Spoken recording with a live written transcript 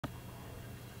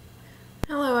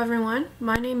Hello everyone,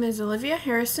 my name is Olivia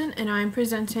Harrison and I am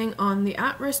presenting on the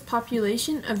at-risk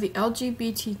population of the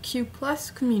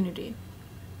LGBTQ+ community.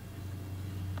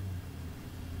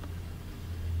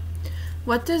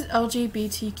 What does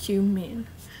LGBTQ mean?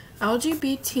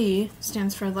 LGBT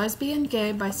stands for lesbian,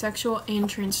 gay, bisexual, and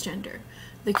transgender.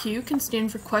 The Q can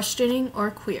stand for questioning or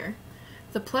queer.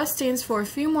 The plus stands for a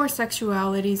few more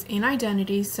sexualities and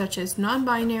identities such as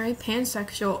non-binary,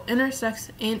 pansexual, intersex,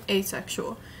 and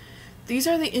asexual. These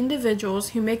are the individuals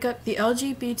who make up the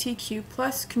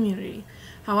LGBTQ+ community.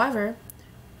 However,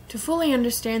 to fully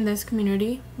understand this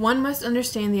community, one must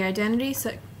understand the identities,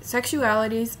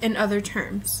 sexualities, and other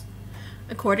terms.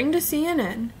 According to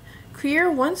CNN, queer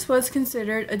once was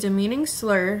considered a demeaning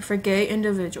slur for gay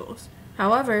individuals.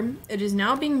 However, it is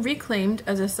now being reclaimed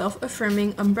as a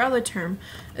self-affirming umbrella term,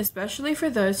 especially for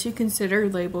those who consider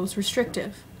labels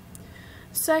restrictive.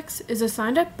 Sex is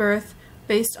assigned at birth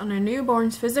based on a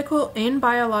newborn's physical and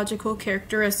biological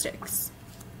characteristics.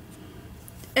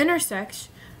 Intersex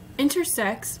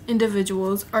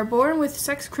individuals are born with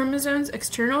sex chromosomes,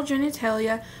 external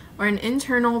genitalia, or an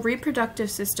internal reproductive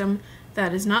system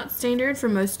that is not standard for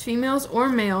most females or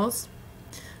males.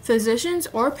 Physicians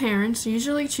or parents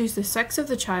usually choose the sex of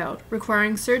the child,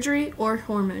 requiring surgery or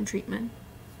hormone treatment.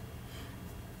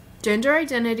 Gender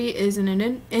identity is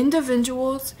an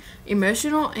individual's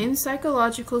emotional and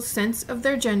psychological sense of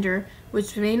their gender,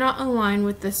 which may not align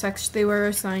with the sex they were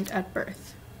assigned at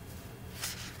birth.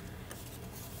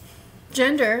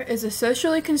 Gender is a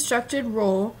socially constructed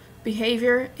role,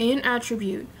 behavior, and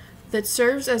attribute that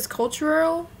serves as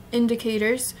cultural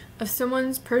indicators of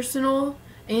someone's personal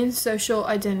and social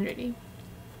identity.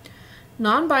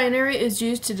 Non-binary is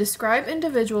used to describe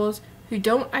individuals who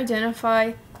don't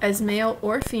identify as male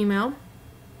or female.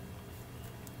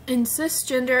 And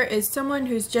cisgender is someone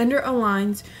whose gender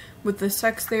aligns with the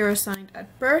sex they are assigned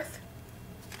at birth.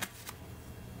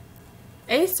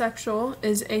 Asexual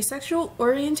is a sexual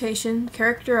orientation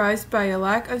characterized by a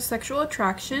lack of sexual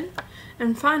attraction.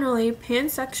 And finally,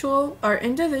 pansexual are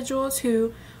individuals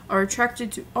who are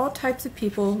attracted to all types of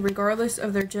people regardless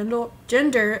of their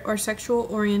gender or sexual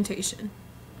orientation.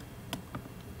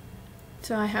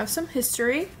 So I have some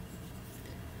history.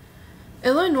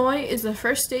 Illinois is the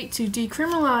first state to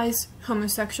decriminalize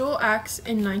homosexual acts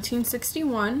in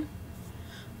 1961.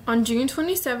 On June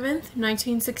 27,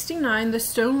 1969, the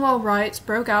Stonewall riots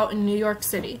broke out in New York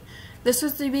City. This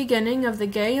was the beginning of the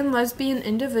gay and lesbian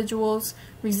individuals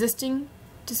resisting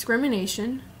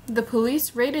discrimination. The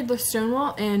police raided the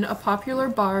Stonewall Inn, a popular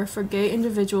bar for gay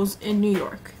individuals in New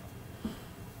York.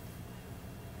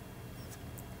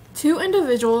 Two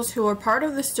individuals who were part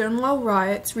of the Stonewall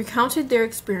riots recounted their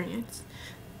experience.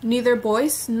 Neither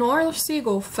Boyce nor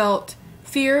Siegel felt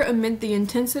fear amid the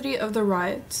intensity of the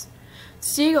riots.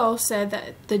 Siegel said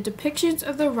that the depictions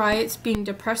of the riots being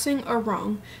depressing are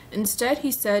wrong. Instead,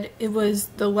 he said it was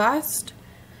the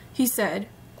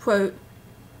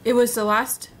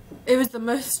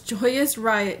most joyous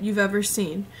riot you've ever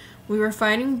seen. We were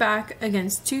fighting back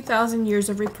against 2,000 years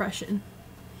of repression.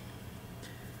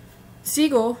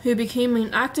 Siegel, who became an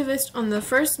activist on the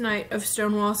first night of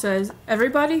Stonewall, says,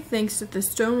 "Everybody thinks that the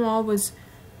Stonewall was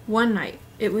one night.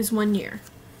 It was 1 year."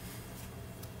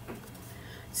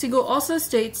 Siegel also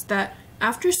states that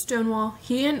after Stonewall,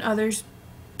 he and others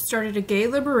started a Gay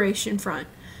Liberation Front,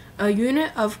 a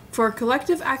unit for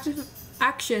collective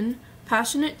action,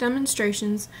 passionate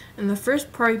demonstrations, and the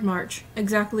first Pride March,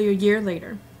 exactly a year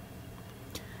later.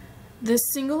 This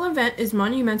single event is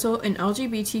monumental in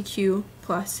LGBTQ+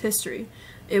 history.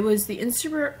 It was the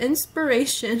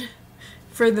inspiration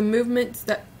for the movements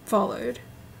that followed.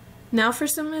 Now for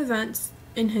some events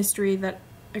in history that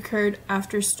occurred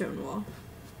after Stonewall.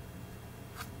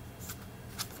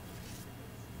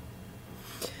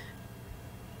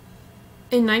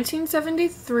 In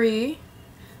 1973,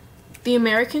 the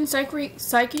American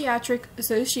Psychiatric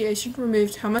Association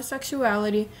removed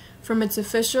homosexuality from its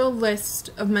official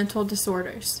list of mental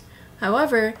disorders.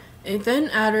 However, it then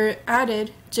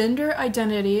added gender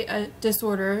identity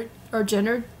disorder or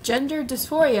gender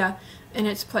dysphoria in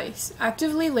its place,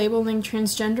 actively labeling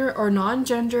transgender or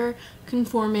non-gender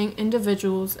conforming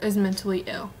individuals as mentally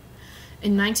ill.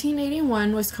 In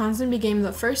 1981, Wisconsin became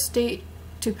the first state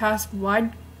to pass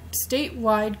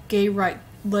statewide gay rights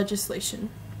legislation.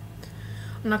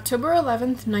 On October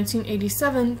 11,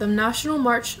 1987, the National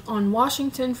March on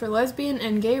Washington for Lesbian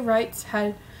and Gay Rights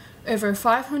had over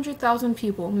 500,000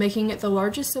 people, making it the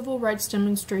largest civil rights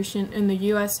demonstration in the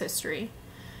U.S. history.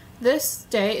 This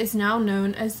day is now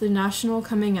known as the National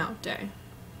Coming Out Day.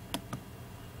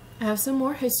 I have some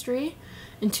more history.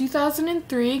 In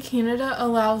 2003, Canada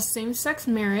allows same-sex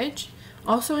marriage.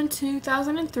 Also in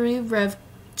 2003, Rev.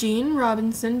 Gene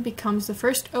Robinson becomes the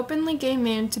first openly gay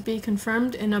man to be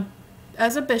confirmed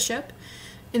as a bishop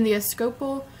in the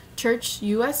Episcopal Church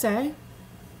USA.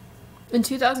 In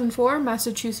 2004,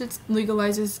 Massachusetts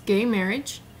legalizes gay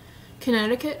marriage.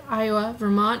 Connecticut, Iowa,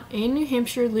 Vermont, and New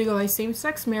Hampshire legalized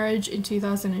same-sex marriage in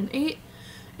 2008.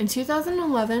 In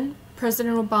 2011,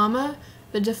 President Obama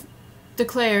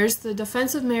declares the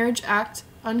Defense of Marriage Act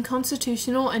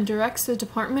unconstitutional and directs the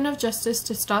Department of Justice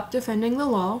to stop defending the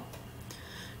law.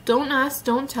 Don't Ask,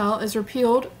 Don't Tell is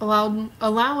repealed, allowing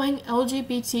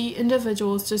LGBT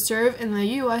individuals to serve in the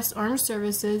U.S. Armed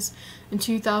Services in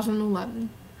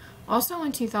 2011. Also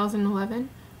in 2011,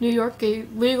 New York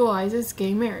legalizes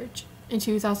gay marriage. In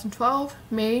 2012,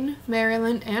 Maine,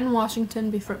 Maryland, and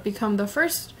Washington become the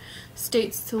first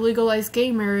states to legalize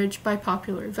gay marriage by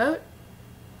popular vote.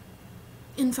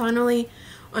 And finally,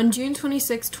 on June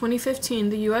 26, 2015,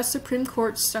 the U.S. Supreme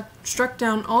Court struck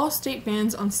down all state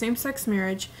bans on same-sex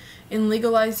marriage and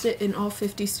legalized it in all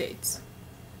 50 states.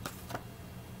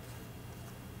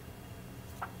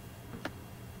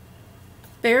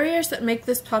 Barriers that make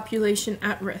this population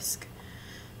at risk.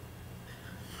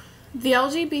 The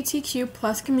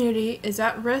LGBTQ+ community is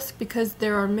at risk because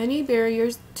there are many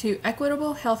barriers to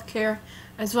equitable health care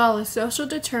as well as social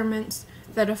determinants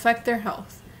that affect their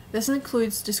health. This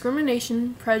includes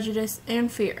discrimination, prejudice,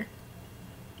 and fear.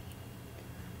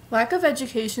 Lack of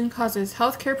education causes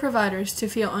healthcare providers to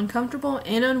feel uncomfortable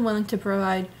and unwilling to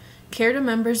provide care to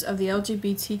members of the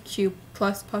LGBTQ+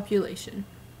 population.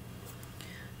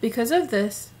 Because of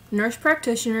this, nurse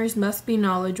practitioners must be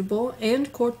knowledgeable and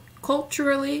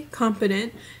culturally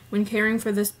competent when caring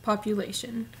for this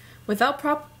population. Without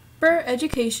proper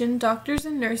education, doctors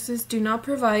and nurses do not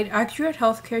provide accurate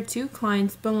health care to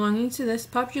clients belonging to this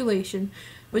population,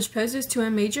 which poses to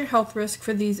a major health risk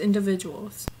for these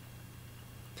individuals.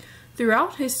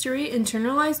 Throughout history,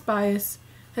 internalized bias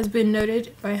has been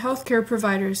noted by healthcare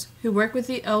providers who work with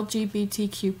the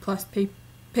LGBTQ+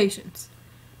 patients.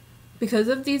 Because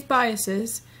of these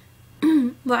biases,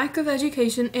 lack of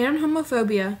education, and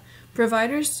homophobia,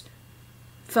 providers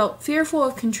felt fearful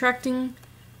of contracting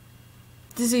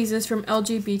diseases from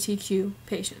LGBTQ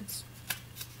patients.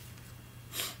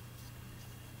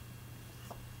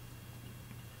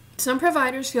 Some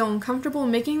providers feel uncomfortable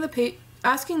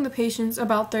asking the patients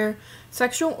about their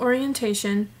sexual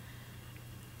orientation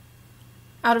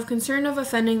out of concern of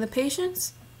offending the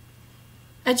patients.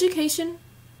 Education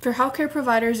for healthcare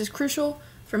providers is crucial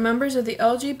for members of the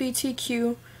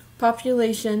LGBTQ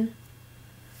population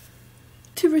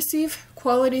to receive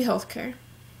quality healthcare.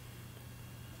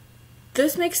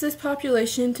 This makes this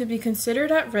population to be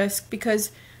considered at risk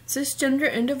because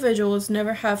cisgender individuals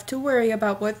never have to worry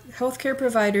about what healthcare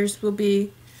providers will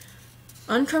be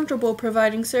uncomfortable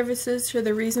providing services for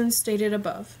the reasons stated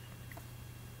above.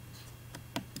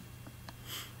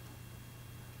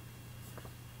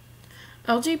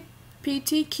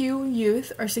 LGBTQ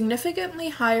youth are significantly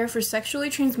higher for sexually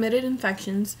transmitted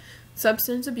infections,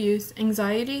 substance abuse,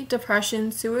 anxiety,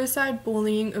 depression, suicide,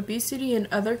 bullying, obesity, and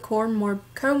other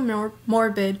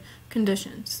comorbid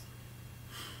conditions.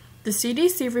 The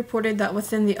CDC reported that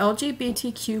within the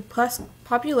LGBTQ+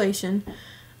 population,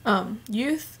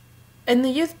 youth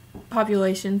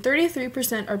population,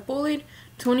 33% are bullied,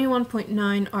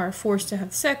 21.9% are forced to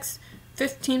have sex,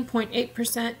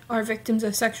 15.8% are victims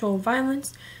of sexual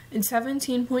violence, and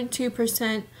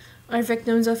 17.2% are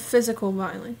victims of physical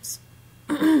violence.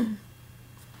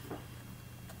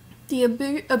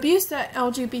 The abuse that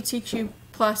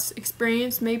LGBTQ+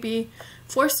 experience may be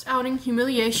forced outing,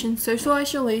 humiliation, social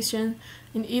isolation,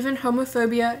 and even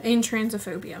homophobia and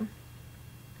transphobia.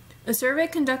 A survey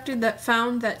conducted that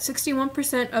found that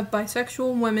 61% of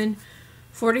bisexual women,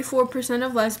 44%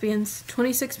 of lesbians,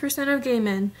 26% of gay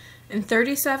men, and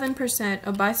 37%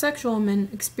 of bisexual men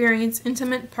experience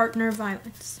intimate partner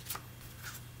violence.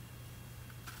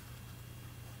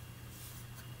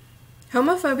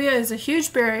 Homophobia is a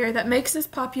huge barrier that makes this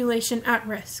population at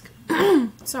risk.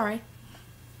 Sorry.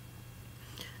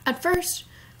 At first,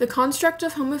 the construct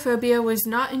of homophobia was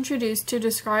not introduced to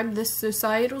describe this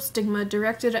societal stigma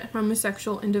directed at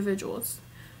homosexual individuals.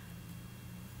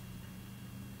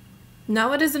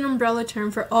 Now it is an umbrella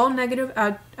term for all negative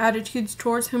attitudes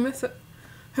towards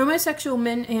homosexual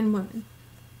men and women.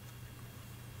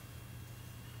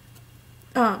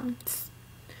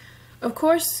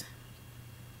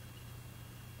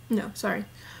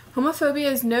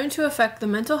 Homophobia is known to affect the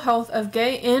mental health of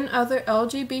gay and other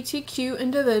LGBTQ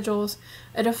individuals.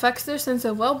 It affects their sense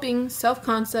of well-being,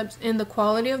 self-concept, and the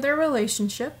quality of their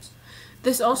relationships.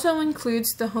 This also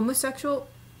includes the homosexual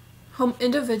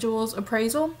individual's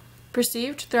appraisal,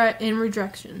 perceived threat, and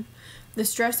rejection. The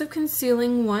stress of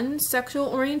concealing one's sexual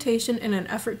orientation in an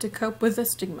effort to cope with the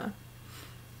stigma.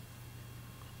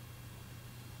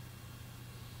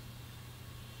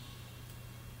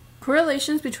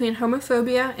 Correlations between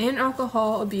homophobia and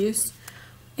alcohol abuse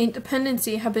and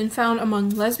dependency have been found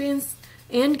among lesbians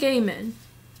and gay men.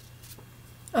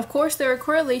 Of course, there are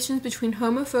correlations between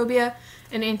homophobia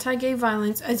and anti-gay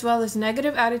violence, as well as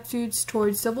negative attitudes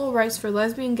towards civil rights for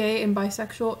lesbian, gay, and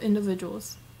bisexual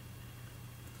individuals.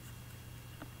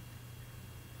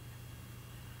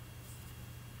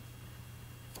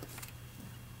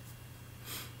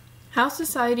 How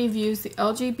society views the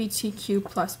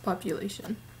LGBTQ+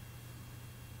 population.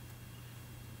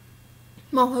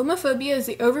 While homophobia is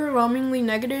the overwhelmingly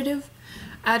negative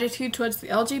attitude towards the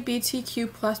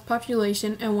LGBTQ+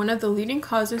 population and one of the leading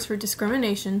causes for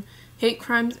discrimination, hate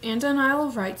crimes, and denial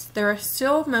of rights, there are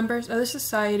still members of the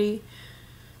society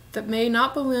that may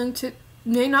not belong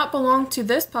to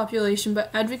this population but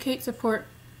advocate support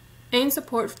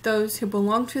those who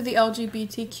belong to the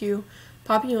LGBTQ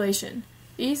population.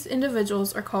 These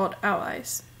individuals are called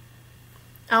allies.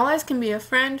 Allies can be a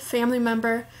friend, family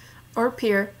member, or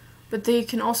peer, but they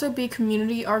can also be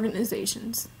community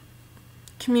organizations.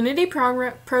 Community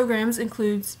programs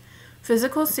includes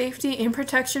physical safety and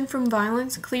protection from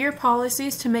violence, clear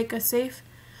policies to make a safe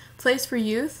place for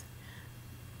youth,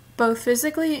 both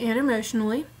physically and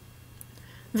emotionally,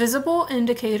 visible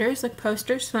indicators like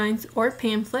posters, signs, or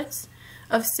pamphlets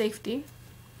of safety,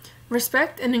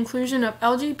 respect and inclusion of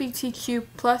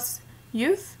LGBTQ+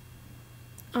 youth.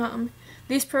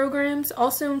 These programs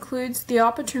also includes the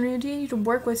opportunity to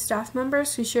work with staff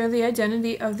members who share the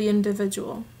identity of the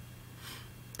individual.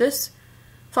 This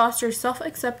fosters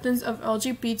self-acceptance of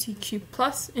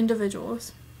LGBTQ+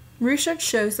 individuals. Research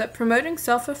shows that promoting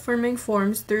self-affirming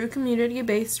forms through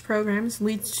community-based programs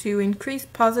leads to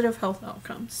increased positive health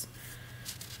outcomes.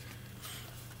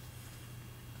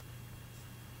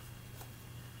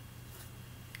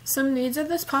 Some needs of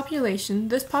this population.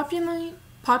 This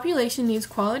population needs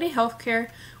quality health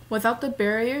care without the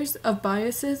barriers of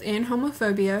biases and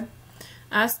homophobia.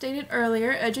 As stated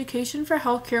earlier, education for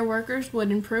healthcare workers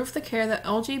would improve the care that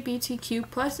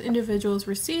LGBTQ+ individuals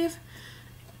receive.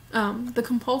 The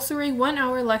compulsory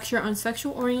 1-hour lecture on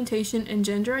sexual orientation and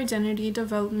gender identity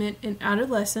development in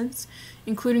adolescents,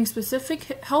 including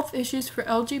specific health issues for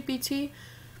LGBT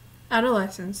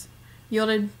adolescents,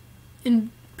 yielded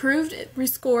improved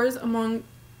scores among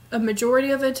a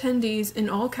majority of attendees in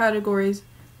all categories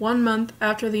 1 month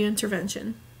after the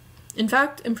intervention. In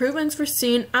fact, improvements were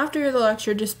seen after the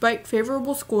lecture despite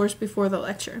favorable scores before the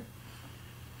lecture.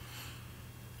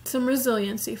 Some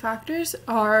resiliency factors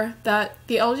are that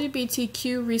the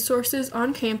LGBTQ resources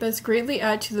on campus greatly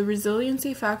add to the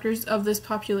resiliency factors of this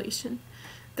population.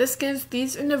 This gives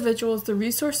these individuals the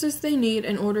resources they need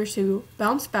in order to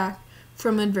bounce back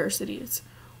from adversities,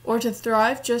 or to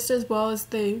thrive just as well as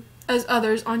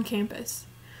others on campus.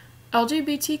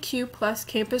 LGBTQ+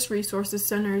 campus resources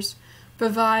centers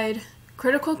provide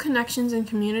critical connections and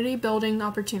community building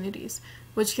opportunities,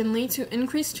 which can lead to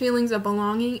increased feelings of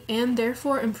belonging and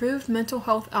therefore improved mental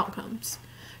health outcomes.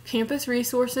 Campus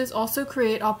resources also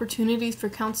create opportunities for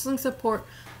counseling support,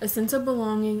 a sense of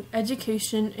belonging,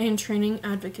 education, and training and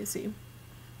advocacy.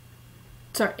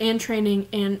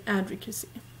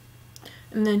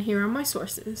 And then here are my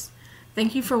sources.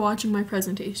 Thank you for watching my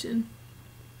presentation.